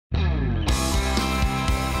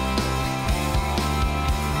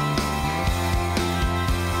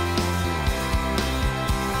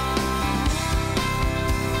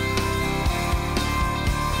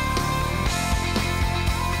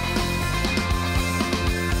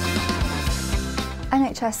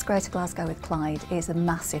NHS Greater Glasgow with Clyde is a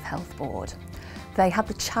massive health board. They had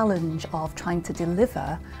the challenge of trying to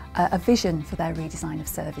deliver a vision for their redesign of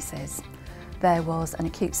services. There was an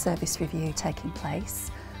acute service review taking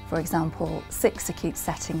place, for example 6 acute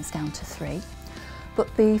settings down to 3.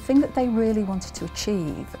 But the thing that they really wanted to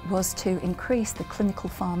achieve was to increase the clinical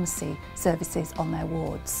pharmacy services on their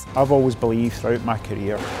wards. I've always believed throughout my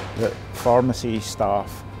career that pharmacy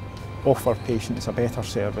staff offer patients a better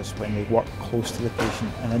service when they work close to the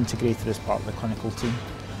patient and integrated as part of the clinical team.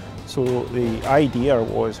 So the idea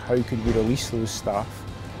was, how could we release those staff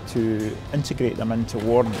to integrate them into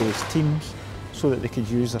ward-based teams so that they could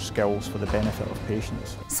use their skills for the benefit of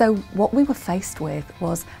patients. So what we were faced with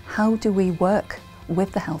was, how do we work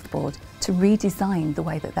with the health board to redesign the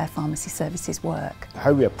way that their pharmacy services work?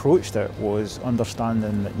 How we approached it was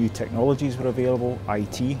understanding that new technologies were available,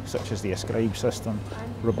 IT, such as the Ascribe system,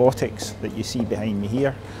 robotics that you see behind me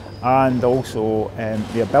here, and also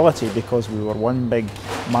the ability, because we were one big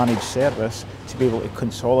managed service, to be able to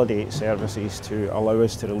consolidate services to allow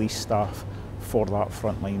us to release staff for that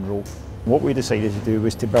frontline role. What we decided to do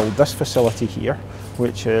was to build this facility here,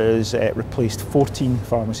 which has replaced 14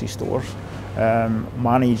 pharmacy stores,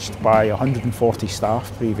 managed by 140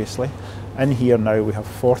 staff previously. In here now we have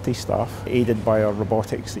 40 staff, aided by our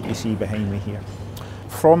robotics that you see behind me here.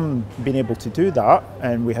 From being able to do that,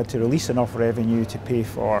 and we had to release enough revenue to pay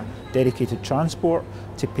for dedicated transport,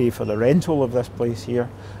 to pay for the rental of this place here,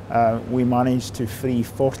 we managed to free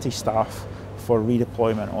 40 staff for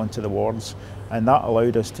redeployment onto the wards, and that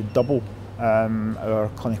allowed us to double our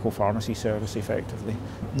clinical pharmacy service effectively.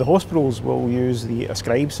 The hospitals will use the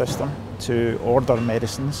Ascribe system to order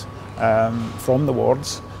medicines from the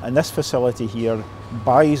wards, and this facility here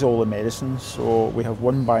buys all the medicines, so we have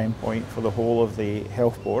one buying point for the whole of the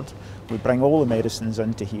health board. We bring all the medicines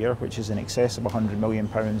into here, which is in excess of £100 million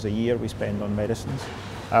a year we spend on medicines.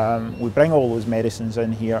 We bring all those medicines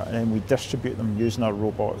in here and then we distribute them using our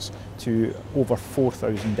robots to over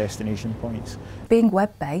 4,000 destination points. Being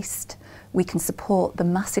web-based, we can support the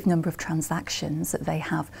massive number of transactions that they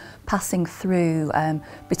have passing through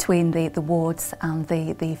between the wards and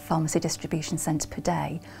the pharmacy distribution centre per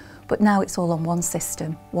day. But now it's all on one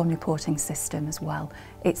system, one reporting system as well.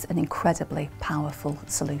 It's an incredibly powerful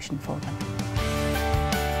solution for them.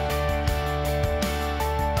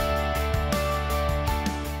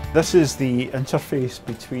 This is the interface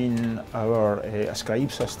between our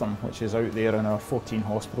Ascribe system, which is out there in our 14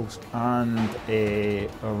 hospitals, and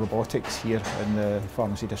our robotics here in the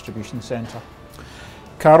pharmacy distribution centre.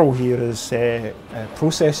 Carol here is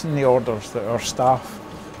processing the orders that our staff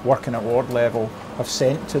working at ward level have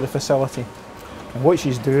sent to the facility. And what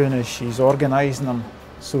she's doing is she's organising them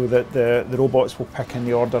so that the robots will pick in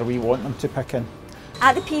the order we want them to pick in.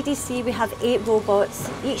 At the PDC we have 8 robots,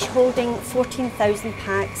 each holding 14,000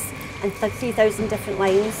 packs and 3,000 different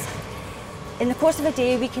lines. In the course of a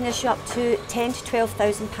day we can issue up to 10 to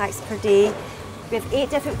 12,000 packs per day. We have 8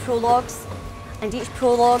 different prologues, and each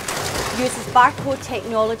prologue uses barcode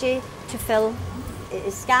technology to fill. It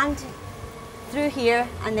is scanned through here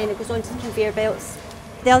and then it goes onto the conveyor belts.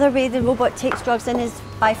 The other way the robot takes drugs in is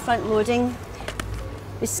by front loading.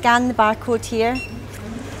 We scan the barcode here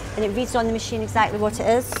and it reads on the machine exactly what it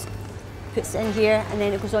is, puts it in here, and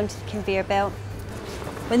then it goes onto the conveyor belt.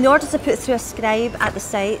 When the orders are put through a scribe at the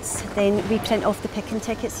sites, then we print off the picking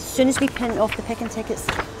tickets. As soon as we print off the picking tickets,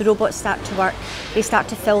 the robots start to work. They start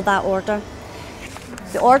to fill that order.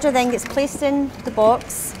 The order then gets placed in the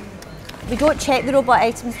box. We don't check the robot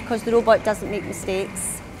items because the robot doesn't make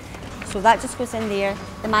mistakes. So that just goes in there.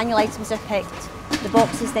 The manual items are picked. The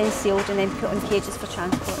box is then sealed and then put on cages for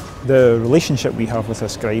transport. The relationship we have with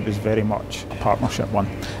Ascribe is very much a partnership one.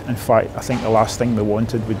 In fact, I think the last thing we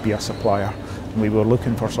wanted would be a supplier. We were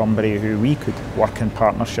looking for somebody who we could work in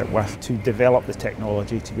partnership with to develop the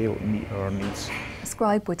technology to be able to meet our needs.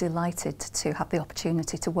 Ascribe were delighted to have the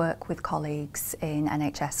opportunity to work with colleagues in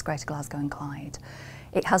NHS Greater Glasgow and Clyde.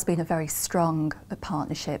 It has been a very strong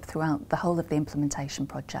partnership throughout the whole of the implementation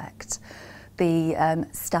project. The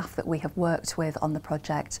staff that we have worked with on the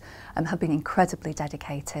project have been incredibly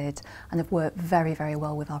dedicated and have worked very, very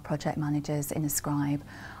well with our project managers in Ascribe.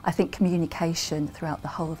 I think communication throughout the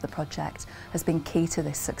whole of the project has been key to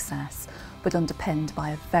this success, but underpinned by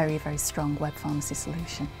a very, very strong web pharmacy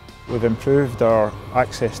solution. We've improved our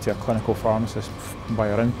access to a clinical pharmacist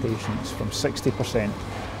by our inpatients from 60%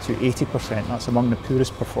 to 80%. That's among the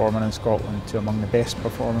poorest performing in Scotland to among the best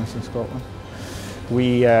performance in Scotland.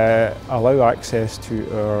 We allow access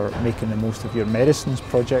to our Making the Most of Your Medicines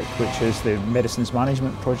project, which is the medicines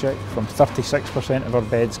management project, from 36% of our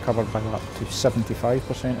beds covered by that to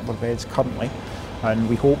 75% of our beds currently. and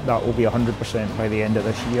we hope that will be 100% by the end of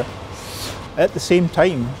this year. At the same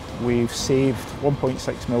time, we've saved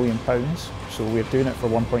 £1.6 million, so we're doing it for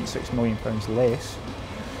 £1.6 million less.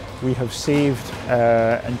 We have saved,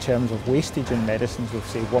 in terms of wastage in medicines, we've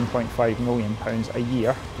saved £1.5 million a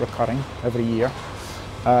year, recurring, every year.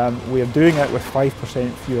 We're doing it with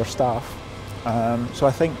 5% fewer staff. So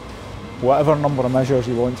I think whatever number of measures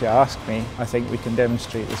you want to ask me, I think we can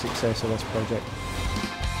demonstrate the success of this project.